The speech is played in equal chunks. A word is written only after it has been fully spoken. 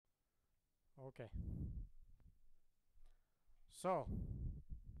Okay. So,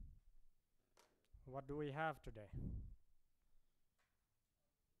 what do we have today?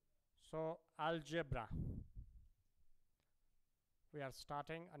 So, algebra. We are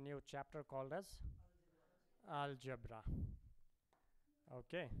starting a new chapter called as algebra.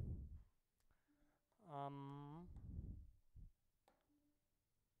 Okay.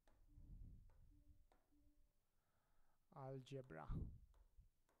 Algebra.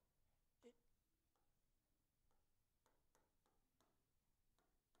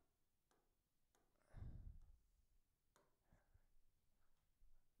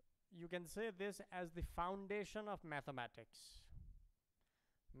 You can say this as the foundation of mathematics.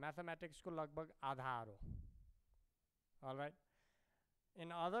 Mathematics को लगभग आधार हो. All right.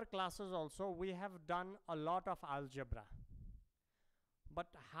 In other classes also we have done a lot of algebra. But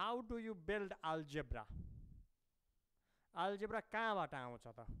how do you build algebra? Algebra कहाँबाट आउँछ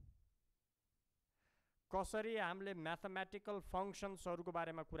त? कसरी हामीले mathematical फंक्शन्सहरुको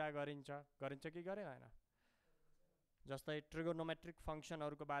बारेमा कुरा गरिन्छ कि गरेदैन? जस्तै ट्रिगोनोमेट्रिक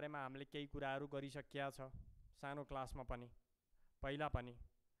फंक्शनहरुको बारेमा हामीले केही कुराहरु गरिसकिया छ सानो क्लासमा पनि पहिला पनि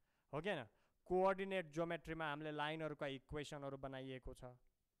हो के न कोअर्डिनेट ज्योमेट्रीमा हामीले लाइनहरुका इक्वेशनहरु बनाइएको छ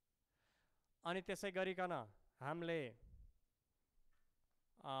अनि त्यसै गरिकन हामीले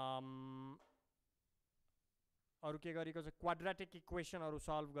अरु के गरेको छ क्वाड्रेटिक इक्वेशनहरु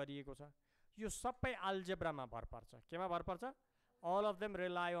सल्भ गरिएको छ यो सबै algebra भर पर्छ केमा भर पर्छ all of them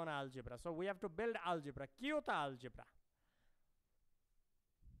rely on algebra so we have to build algebra के हो त algebra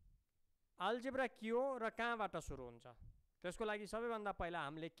algebra के हो र कहाँबाट सुरु हुन्छ त्यसको लागि सबैभन्दा पहिला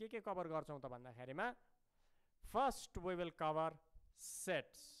हामीले के कभर गर्छौं त भन्दाखेरिमा first we will cover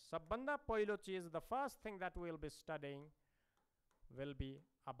sets सबभन्दा पहिलो चीज the first thing that we will be studying will be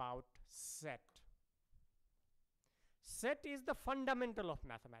about set is the fundamental of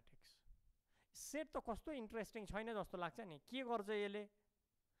mathematics set त कस्तो इन्ट्रेस्टिङ छैन जस्तो लाग्छ नि के गर्छ यसले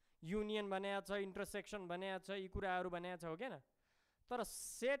युनियन बनाएको छ इन्टरसेक्सन बनाएको छ यी कुराहरु बनाएको छ हो के न तर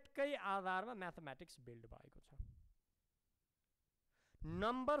सेटकै आधारमा म्याथमेटिक्स बिल्ड भएको छ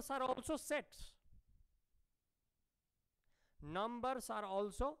numbers are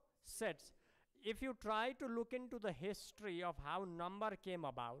also sets if you try to look into the history of how number came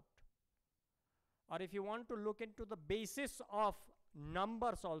about or if you want to look into the basis of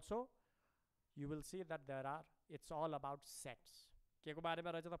numbers also you will see that it's all about sets के को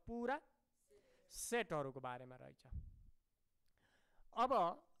बारेमा रहेछ त पुरा सेटहरुको बारेमा रहेछ अब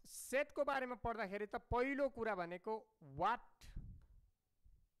सेटको बारेमा पढ्दाखेरि त पहिलो कुरा भनेको what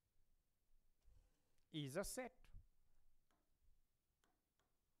is a set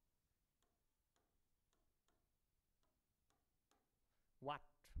what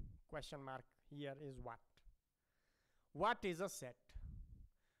question mark here is what is a set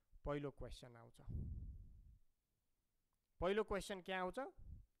पहिलो क्वेशन आउँछ पहिलो क्वेशन के आउँछ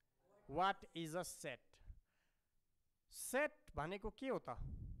what is a set set भनेको के हो त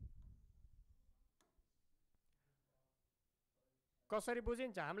कसरी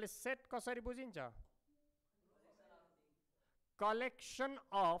बुझिन्छ हामीले सेट कसरी बुझिन्छ collection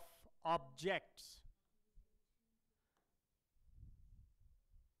of objects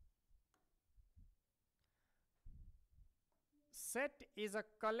set is a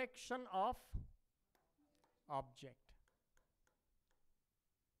collection of object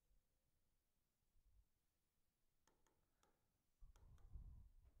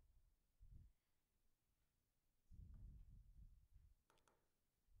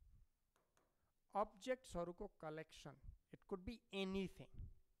objects हरुको collection it could be anything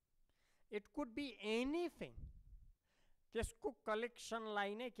त्यसको collection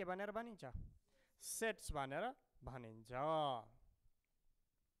लाई नै के भनेर भनिन्छ sets भनेर भनिन्छ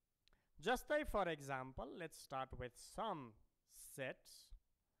जस्तै for example let's start with some sets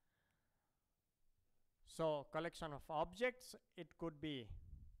so collection of objects it could be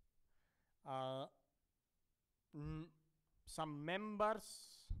some members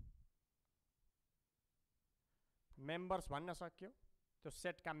भन्न सक्यो त्यो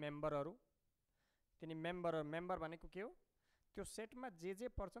सेट का मेम्बरहरु तिनी मेम्बर भनेको के हो त्यो सेटमा जे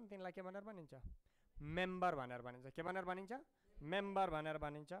पर्छन् तिनलाई के भनेर भनिन्छ member भनेर भनिन्छ के भनेर भनिन्छ member भनेर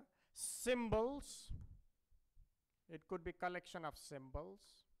भनिन्छ symbols it could be collection of symbols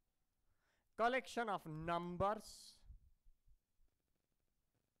collection of numbers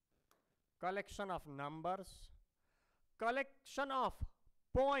collection of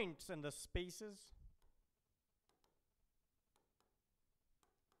points in the spaces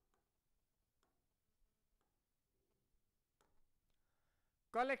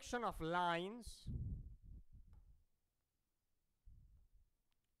collection of lines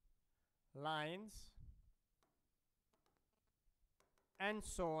lines, and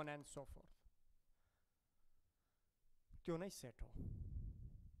so on and so forth. त्यो नै सेट हो.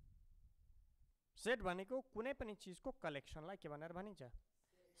 सेट भनेको कुनै पनि चीजको कलेक्सनलाई के भनेर भनिन्छ?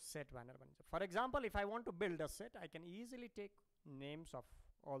 सेट भनेर भनिन्छ. For example, if I want to build a set, I can easily take names of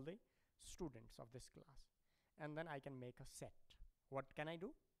all the students of this class and then I can make a set. What can I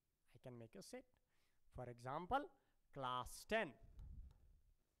do? I can make a set. For example, class 10.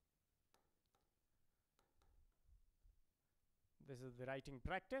 This is the writing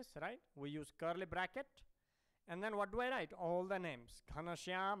practice, right? We use curly bracket. And then what do I write? All the names.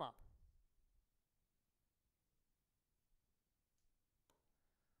 Ghanashyama.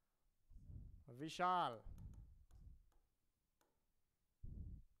 Vishal.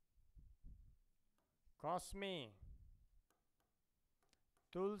 Cosme.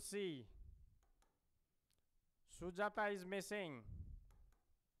 Tulsi. Sujata is missing.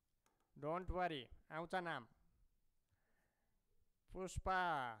 Don't worry. Auncha naam.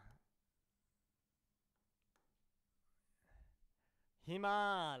 Pushpa.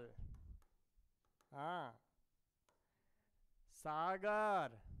 Himal. Sagar.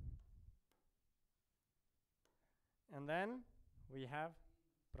 And then we have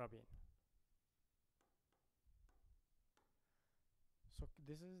Praveen. So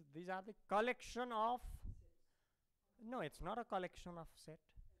these are the collection of, no, it's not a collection of set.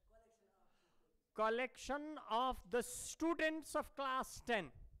 Collection of the students of class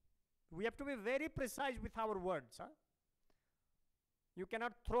 10. We have to be very precise with our words. You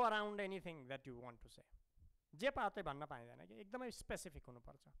cannot throw around anything that you want to say. जे पाते भन्न पाइदैन कि एकदमै specific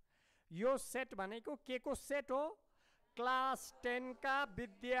हुनुपर्छ. यो set भनेको के को set हो? Class 10 का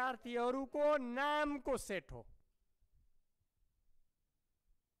विद्यार्थीहरूको नामको सेट हो.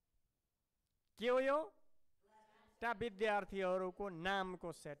 के हो यो? ता विद्यार्थीहरूको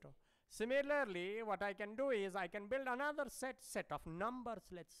नामको सेट हो. Similarly, what I can do is I can build another set of numbers,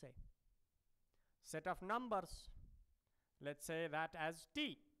 let's say. Set of numbers. Let's say that as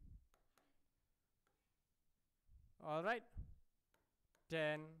T. All right.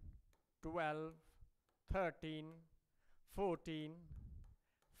 10, 12, 13, 14,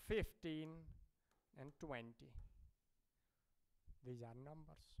 15, and 20. These are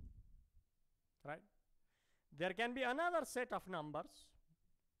numbers. Right? There can be another set of numbers.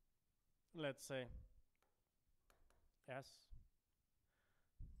 Let's say, yes,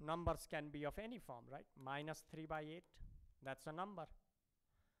 numbers can be of any form, right? Minus 3 by 8, that's a number.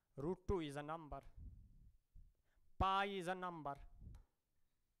 Root 2 is a number. Pi is a number.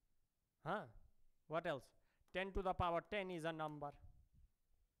 What else? 10 to the power 10 is a number.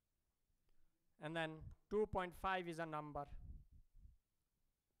 And then 2.5 is a number.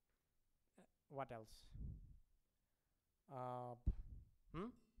 What else?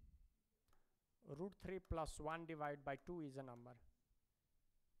 Root 3 plus 1 divided by 2 is a number.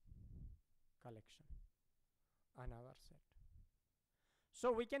 Collection. Another set.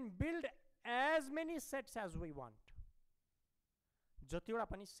 So we can build as many sets as we want. जतिवटा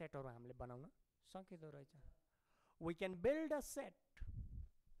पनि सेटहरु हामीले बनाउन सकिदो रहेछ. We can build a set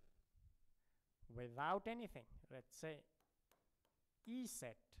without anything. Let's say E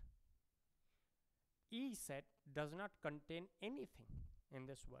set. E set does not contain anything in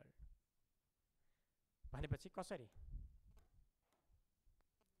this world. भनेपछि कसरी?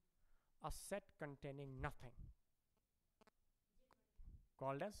 A set containing nothing,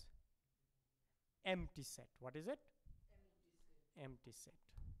 called as empty set. What is it? Empty set.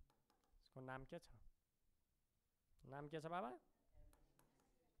 इसको नाम क्या छ? नाम क्या छ बाबा?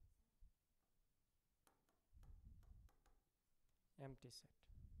 Empty set.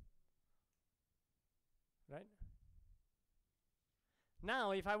 Right?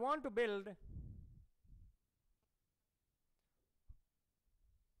 Now, if I want to build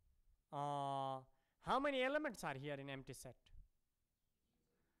how many elements are here in empty set?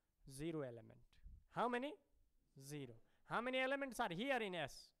 0 element. How many? 0. How many elements are here in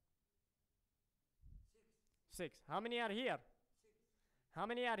S? 6. How many are here? 6. How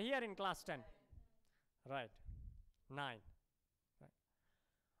many are here in class 10? 9. Right. 9. Right.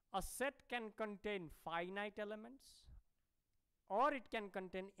 A set can contain finite elements or it can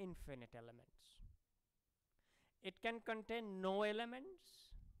contain infinite elements. It can contain no elements.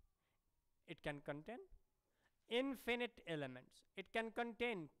 It can contain infinite elements. It can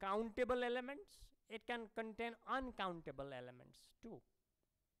contain countable elements. It can contain uncountable elements too.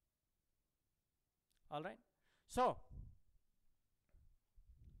 All right. So,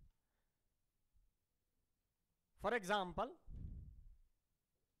 for example,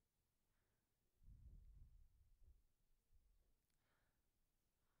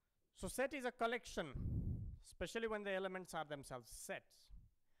 So set is a collection, especially when the elements are themselves sets.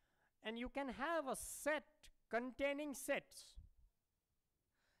 And you can have a set containing sets.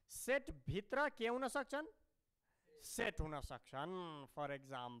 Set भित्र के हुन सक्छन्? Set हुन सक्छन्. For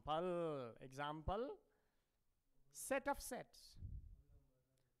example, set of sets.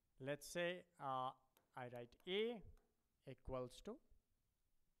 Let's say I write A equals to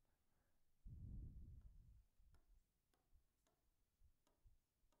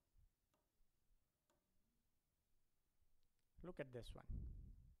look at this one.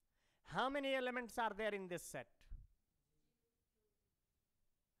 How many elements are there in this set?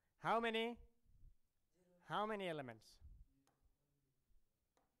 How many? How many elements?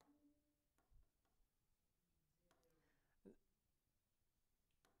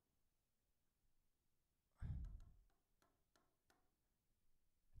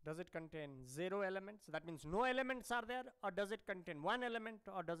 Does it contain 0 elements? That means no elements are there, or does it contain 1 element,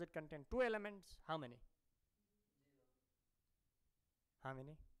 or does it contain 2 elements? How many? How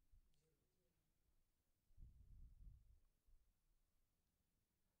many?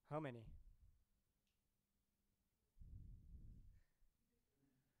 How many?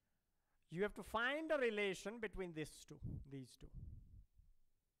 You have to find a relation between these two.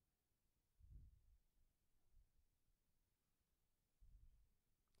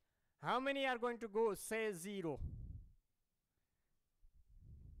 How many are going to go say 0?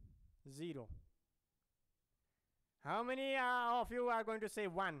 0. How many of you are going to say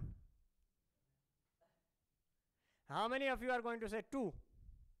 1? How many of you are going to say 2?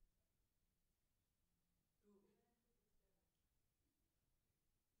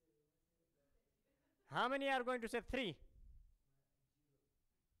 How many are going to say 3?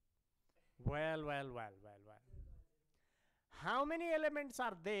 Well. How many elements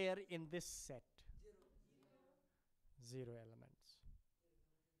are there in this set? 0 elements.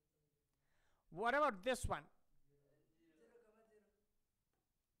 What about this one?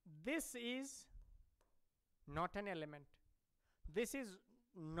 This is not an element. This is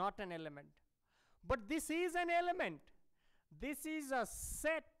not an element. But this is an element. This is a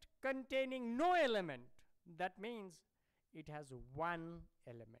set containing no element. That means it has 1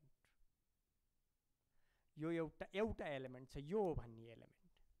 element. यो एउटा element छ, यो भन्ने element.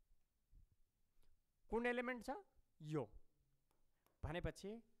 कुन element छ? यो.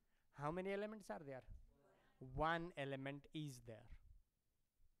 भनेपछि how many elements are there? 1 element is there.